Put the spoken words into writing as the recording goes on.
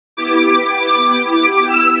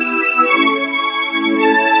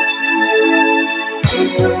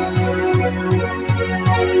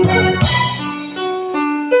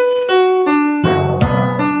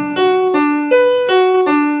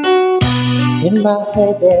In my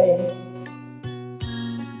heyday,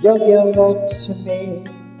 your girl wrote to me.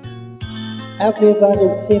 Everybody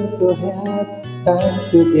seemed to have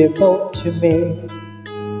time to devote to me.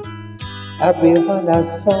 Everyone I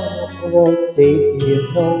saw wrote they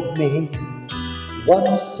know me.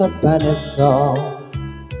 Once upon a song,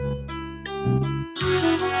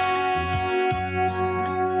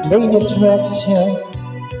 main attraction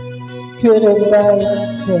could have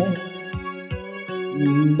said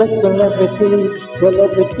the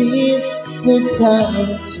celebrities good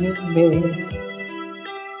time to me.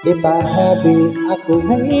 If I have it, I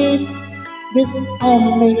could hate this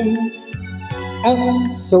on me.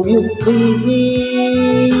 And so you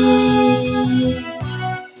see,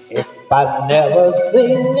 if I never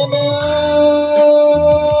sing another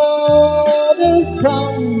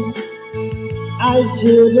song, I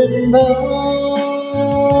shouldn't bother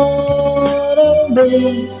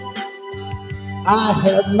me. I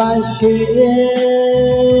have my share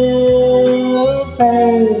of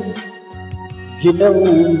pain. You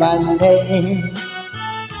know my name.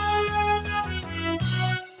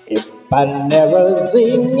 If I never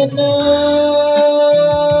sing another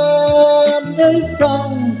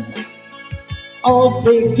song or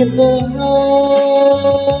take another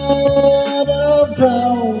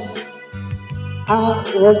bow, I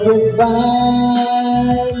will get by,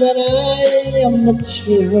 but I am not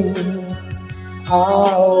sure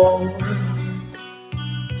how.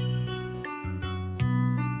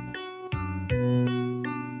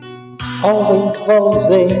 Always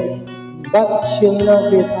forcing, but she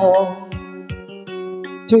love it all.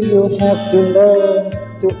 Do you have to learn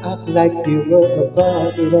to act like you were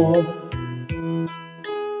above it all?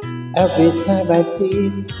 Every time I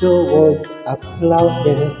think the words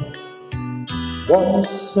applauded.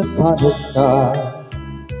 Once upon a star,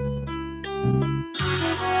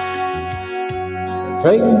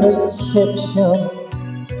 famous fiction,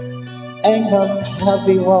 and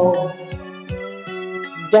unhappy wall.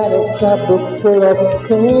 Got a scrapbook full of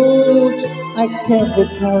codes, I can't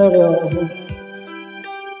recall it all.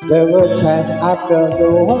 There were times after the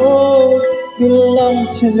walls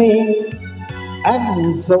belonged to me,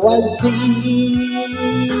 and so I see.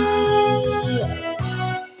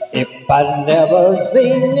 If I never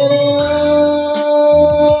sing another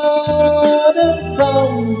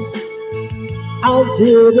song, I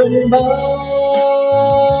shouldn't bother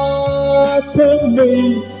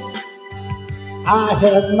me. I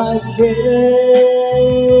have my share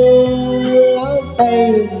of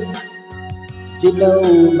fame. You know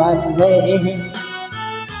my name.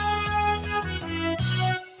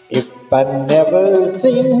 If I never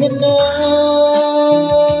sing another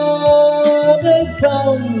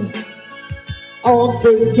song or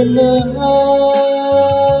take another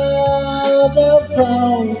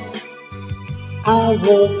pound, I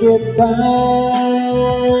will get by,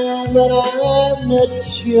 but I'm not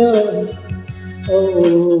sure.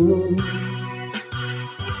 Oh,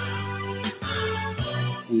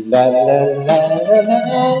 la la la la la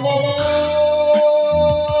la la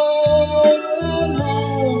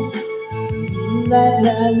la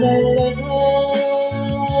la la la la la la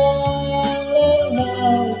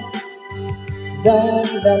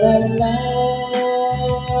la la la.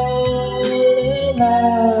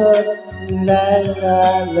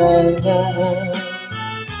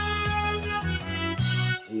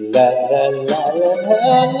 La la la la la la la la la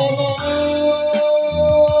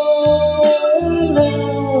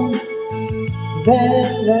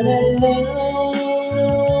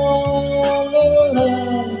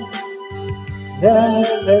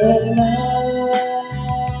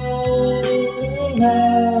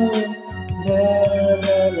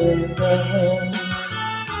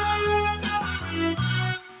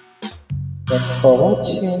Thanks for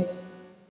watching.